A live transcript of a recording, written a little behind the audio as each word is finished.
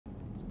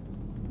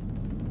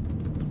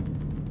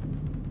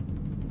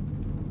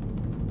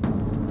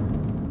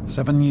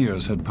7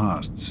 years had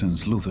passed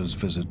since Luther's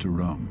visit to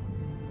Rome.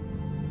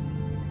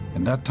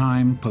 In that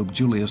time, Pope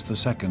Julius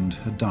II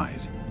had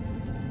died.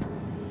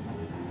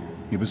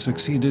 He was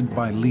succeeded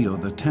by Leo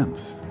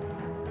X.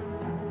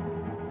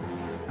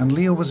 And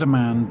Leo was a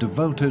man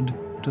devoted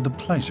to the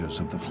pleasures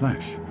of the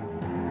flesh.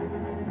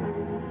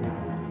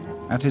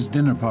 At his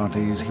dinner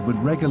parties, he would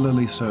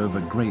regularly serve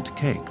a great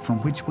cake from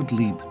which would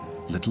leap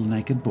little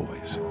naked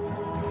boys.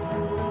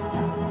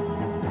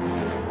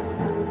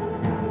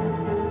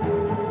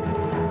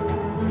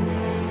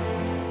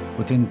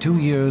 Within 2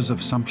 years of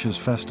sumptuous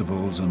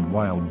festivals and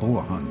wild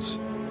boar hunts,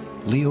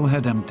 Leo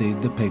had emptied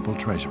the papal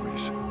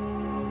treasuries.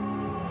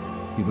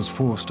 He was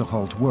forced to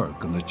halt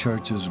work on the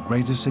church's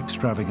greatest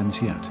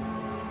extravagance yet,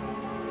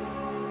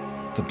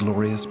 the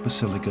glorious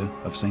Basilica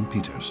of St.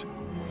 Peter's.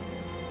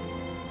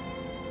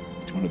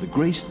 It's one of the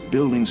greatest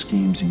building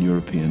schemes in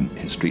European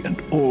history,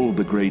 and all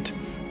the great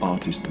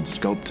artists and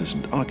sculptors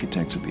and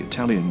architects of the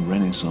Italian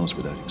Renaissance,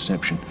 without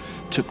exception,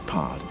 took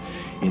part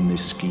in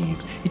this scheme.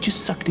 It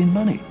just sucked in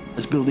money,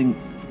 as building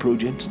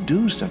projects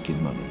do suck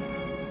in money.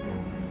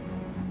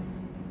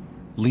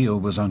 Leo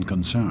was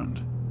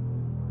unconcerned.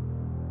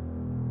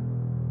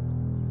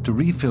 To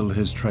refill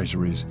his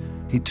treasuries,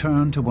 he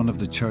turned to one of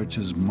the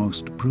church's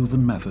most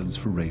proven methods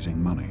for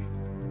raising money: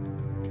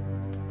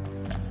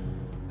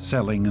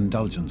 selling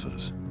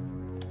indulgences,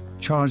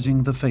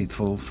 charging the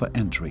faithful for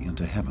entry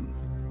into heaven.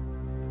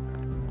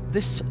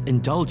 This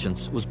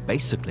indulgence was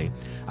basically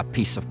a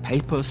piece of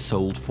paper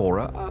sold for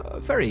a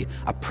very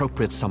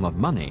appropriate sum of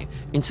money,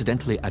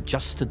 incidentally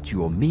adjusted to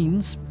your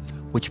means,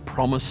 which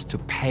promised to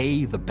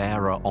pay the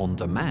bearer on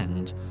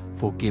demand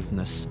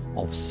forgiveness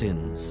of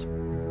sins.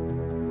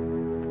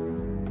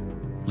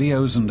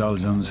 Leo's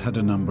indulgence had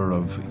a number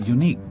of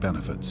unique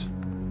benefits.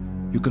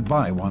 You could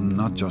buy one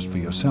not just for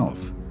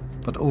yourself,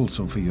 but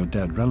also for your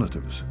dead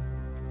relatives.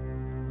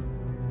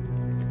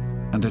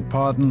 And it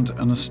pardoned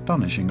an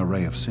astonishing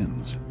array of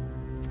sins.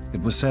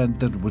 It was said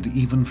that it would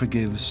even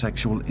forgive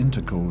sexual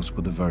intercourse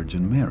with the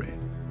Virgin Mary,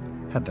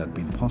 had that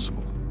been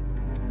possible.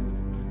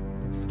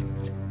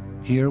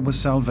 Here was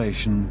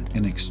salvation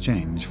in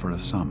exchange for a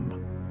sum.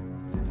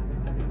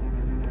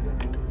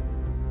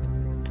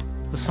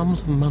 The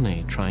sums of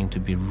money trying to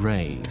be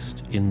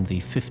raised in the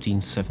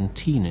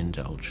 1517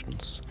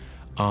 indulgence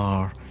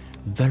are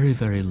very,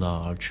 very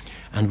large,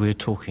 and we're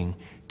talking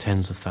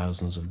tens of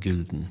thousands of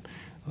gulden.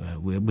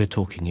 We're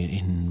talking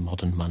in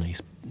modern money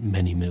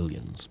many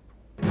millions.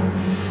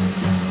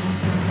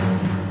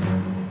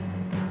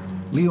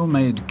 Leo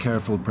made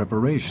careful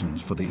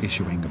preparations for the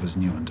issuing of his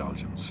new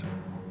indulgence.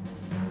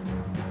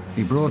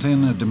 He brought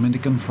in a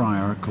Dominican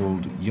friar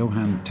called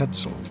Johann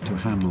Tetzel to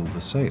handle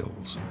the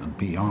sales and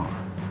PR.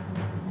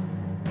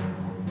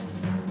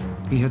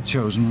 He had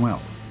chosen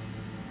well.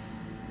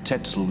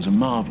 Tetzel was a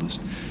marvelous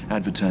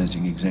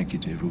advertising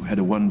executive who had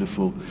a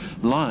wonderful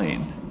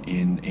line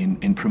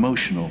in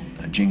promotional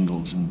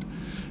jingles and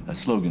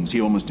slogans.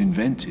 He almost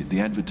invented the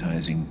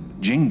advertising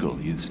jingle,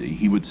 you see.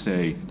 He would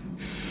say,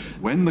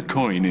 "When the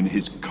coin in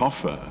his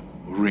coffer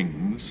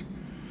rings,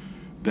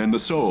 then the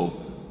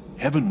soul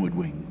heavenward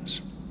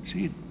wings."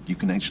 See, you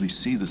can actually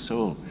see the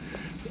soul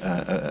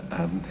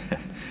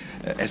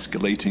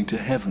escalating to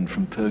heaven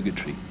from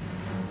purgatory.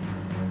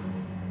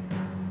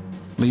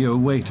 Leo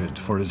waited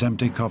for his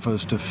empty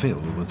coffers to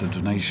fill with the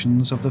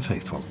donations of the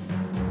faithful.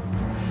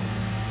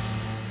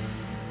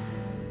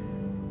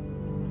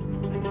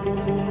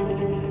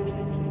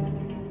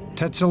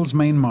 Tetzel's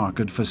main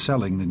market for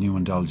selling the new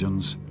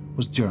indulgence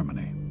was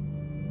Germany.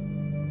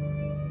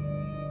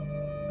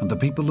 And the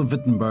people of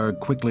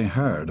Wittenberg quickly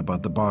heard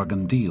about the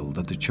bargain deal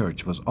that the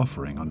church was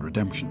offering on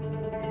redemption.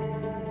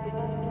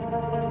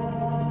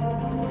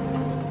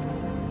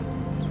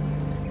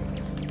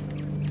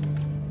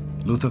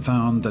 Luther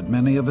found that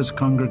many of his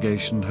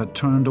congregation had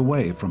turned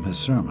away from his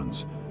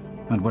sermons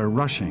and were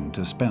rushing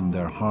to spend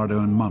their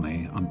hard-earned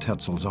money on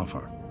Tetzel's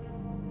offer.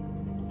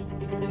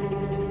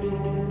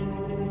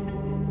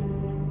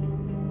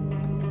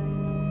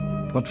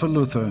 But for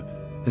Luther,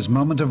 his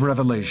moment of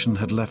revelation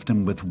had left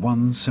him with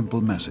one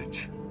simple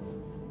message.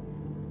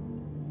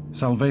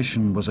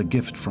 Salvation was a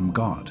gift from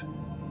God,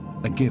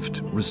 a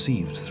gift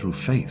received through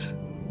faith.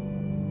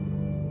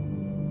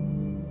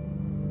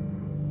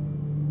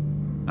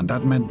 And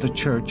that meant the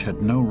church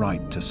had no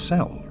right to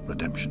sell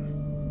redemption.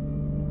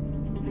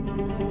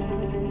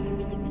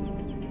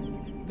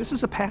 This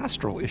is a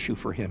pastoral issue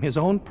for him. His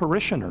own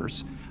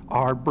parishioners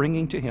are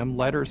bringing to him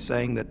letters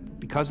saying that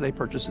because they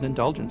purchase an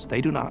indulgence,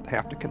 they do not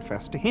have to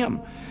confess to him,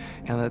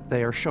 and that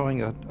they are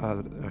showing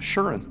an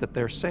assurance that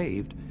they're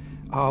saved,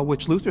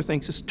 which Luther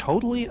thinks is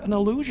totally an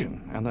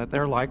illusion, and that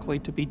they're likely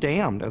to be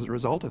damned as a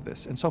result of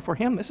this. And so for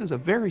him, this is a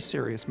very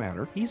serious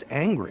matter. He's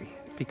angry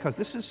because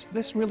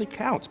this really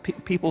counts.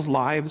 People's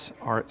lives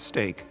are at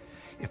stake.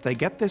 If they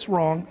get this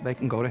wrong, they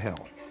can go to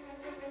hell.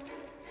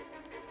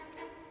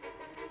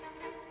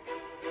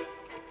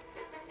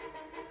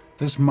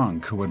 This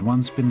monk, who had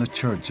once been the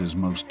church's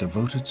most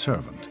devoted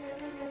servant,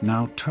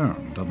 now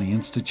turned on the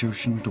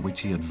institution to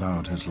which he had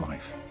vowed his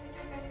life.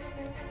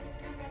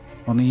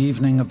 On the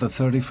evening of the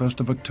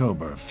 31st of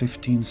October,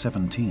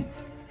 1517,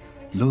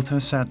 Luther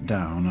sat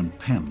down and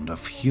penned a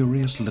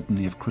furious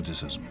litany of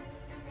criticism.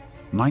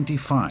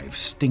 95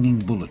 stinging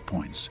bullet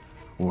points,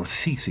 or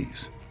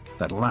theses,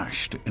 that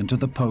lashed into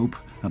the Pope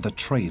and the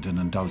trade in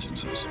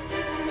indulgences.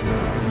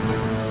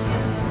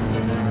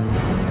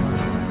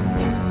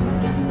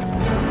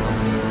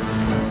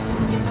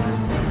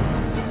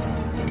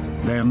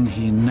 Then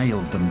he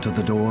nailed them to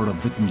the door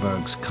of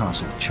Wittenberg's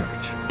castle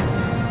church.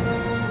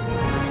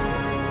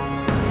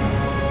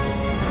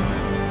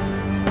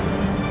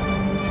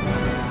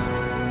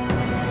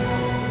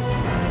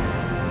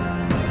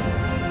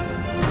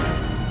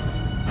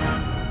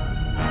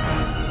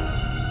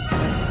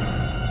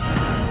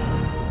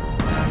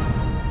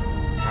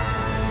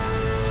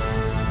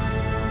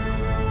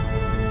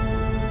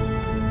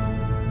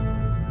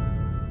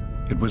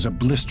 It was a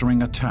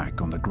blistering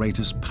attack on the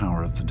greatest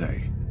power of the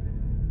day.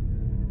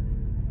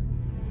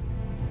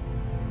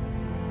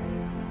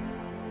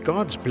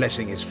 God's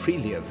blessing is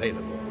freely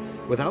available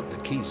without the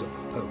keys of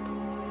the Pope.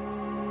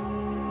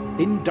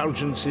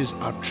 Indulgences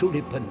are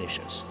truly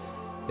pernicious.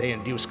 They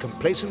induce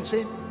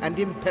complacency and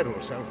imperil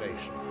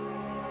salvation.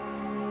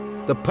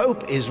 The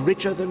Pope is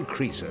richer than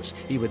Croesus.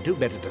 He would do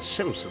better to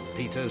sell St.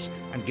 Peter's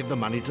and give the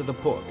money to the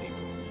poor people.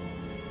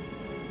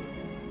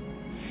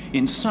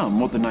 In sum,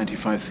 what the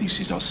 95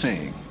 Theses are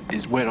saying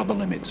is, where are the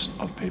limits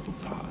of papal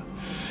power?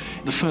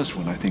 The first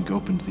one, I think,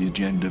 opened the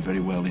agenda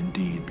very well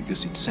indeed,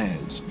 because it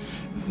says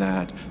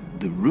that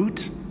the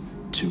route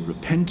to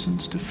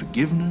repentance, to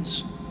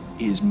forgiveness,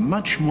 is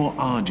much more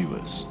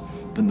arduous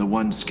than the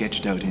one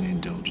sketched out in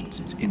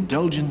indulgences.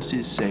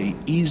 Indulgences say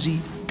easy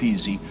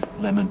peasy,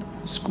 lemon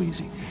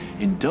squeezy.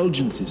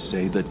 Indulgences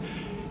say that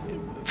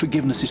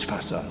forgiveness is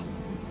facile.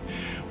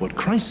 What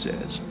Christ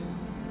says,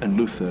 and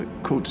Luther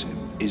quotes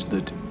him, is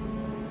that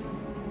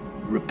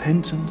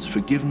repentance,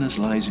 forgiveness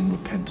lies in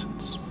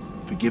repentance.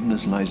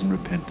 Forgiveness lies in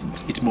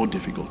repentance. It's more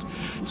difficult.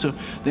 So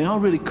they are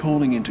really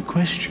calling into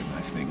question,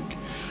 I think,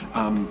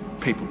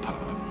 papal power.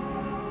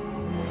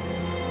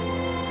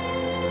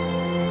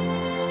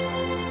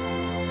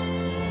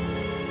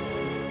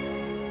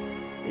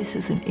 This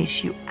is an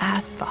issue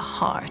at the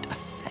heart of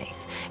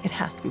faith. It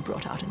has to be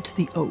brought out into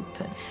the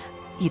open.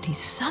 It is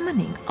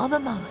summoning other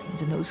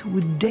minds and those who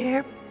would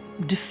dare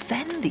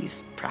defend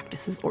these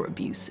practices or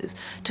abuses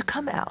to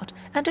come out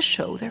and to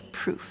show their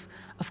proof.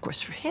 Of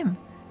course, for him,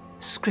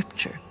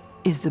 Scripture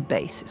is the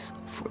basis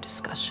for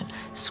discussion.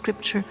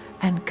 Scripture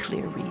and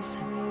clear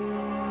reason.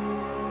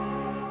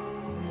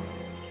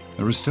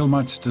 There is still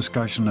much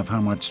discussion of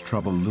how much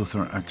trouble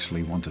Luther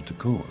actually wanted to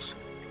cause.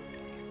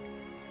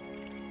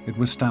 It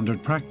was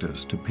standard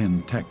practice to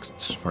pin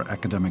texts for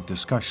academic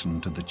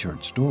discussion to the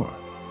church door.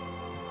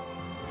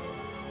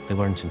 They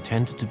weren't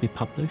intended to be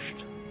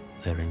published.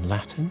 They're in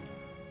Latin,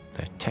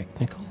 they're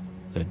technical,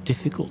 they're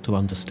difficult to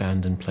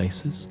understand in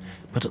places,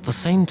 but at the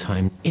same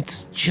time,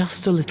 it's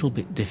just a little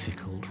bit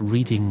difficult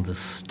reading the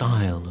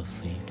style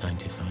of the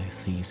 95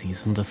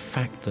 Theses and the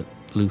fact that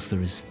Luther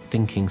is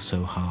thinking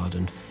so hard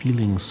and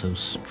feeling so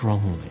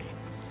strongly,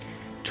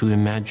 to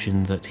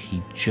imagine that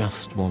he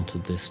just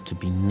wanted this to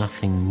be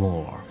nothing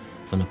more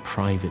than a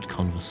private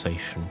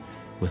conversation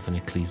with an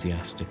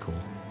ecclesiastical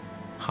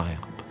high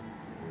up.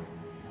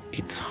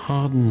 It's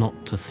hard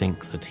not to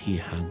think that he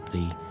had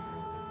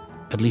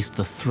at least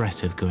the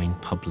threat of going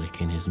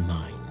public in his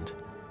mind.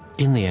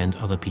 In the end,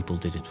 other people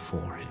did it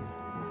for him.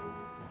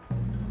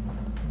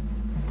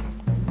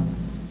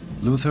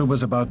 Luther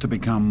was about to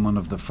become one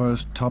of the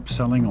first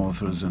top-selling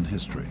authors in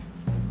history.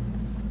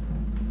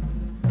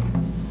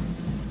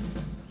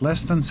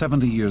 Less than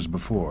 70 years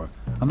before,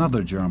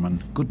 another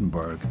German,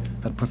 Gutenberg,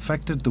 had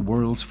perfected the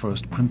world's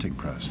first printing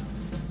press.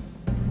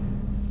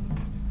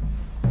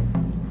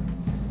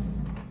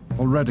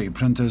 Already,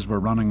 printers were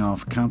running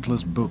off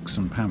countless books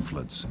and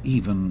pamphlets,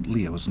 even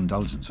Leo's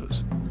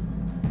Indulgences.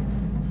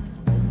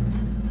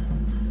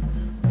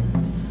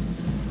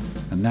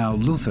 And now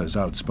Luther's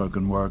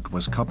outspoken work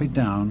was copied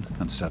down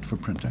and set for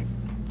printing.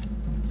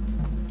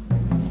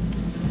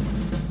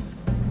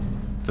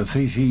 The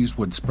theses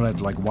would spread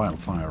like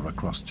wildfire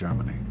across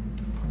Germany,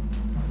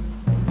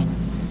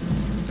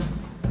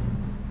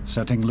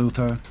 setting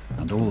Luther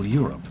and all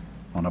Europe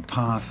on a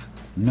path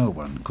no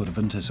one could have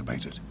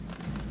anticipated.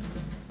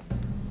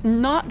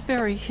 Not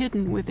very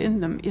hidden within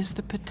them is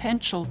the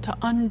potential to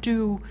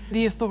undo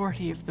the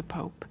authority of the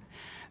Pope.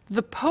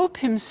 The Pope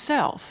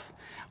himself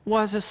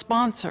was a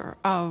sponsor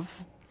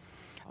of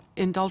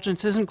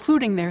indulgences,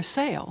 including their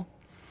sale.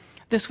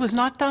 This was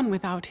not done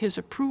without his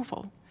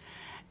approval.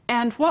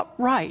 And what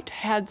right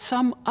had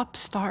some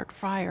upstart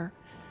friar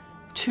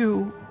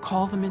to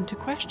call them into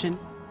question?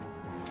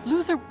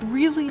 Luther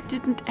really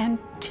didn't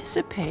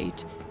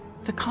anticipate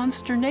the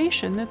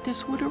consternation that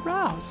this would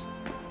arouse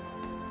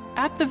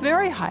at the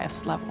very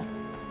highest level.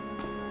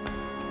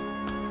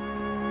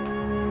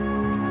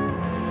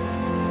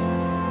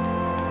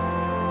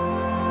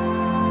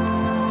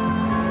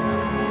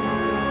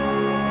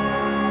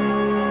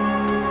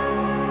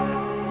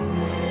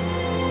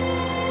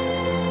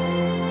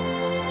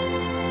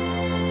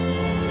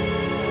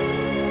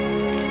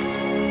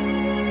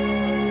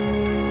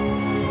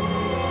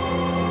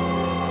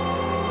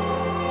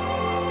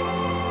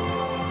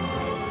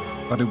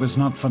 But it was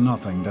not for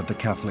nothing that the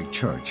Catholic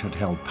Church had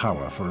held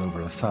power for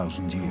over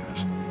 1,000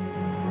 years.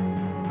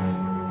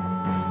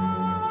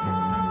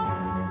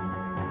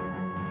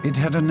 It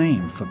had a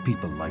name for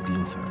people like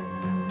Luther.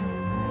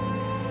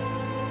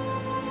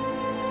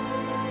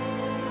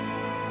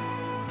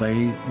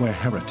 They were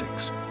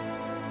heretics,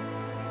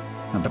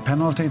 and the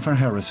penalty for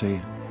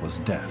heresy was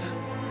death.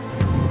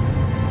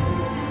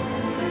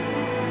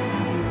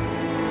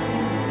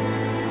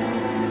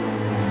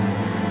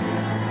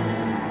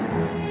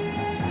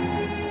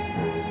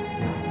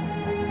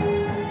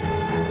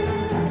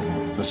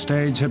 The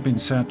stage had been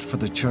set for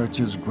the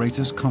Church's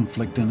greatest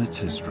conflict in its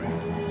history.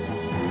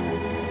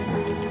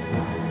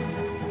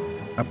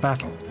 A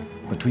battle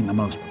between the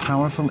most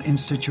powerful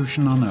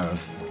institution on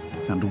earth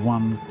and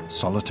one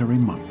solitary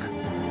monk.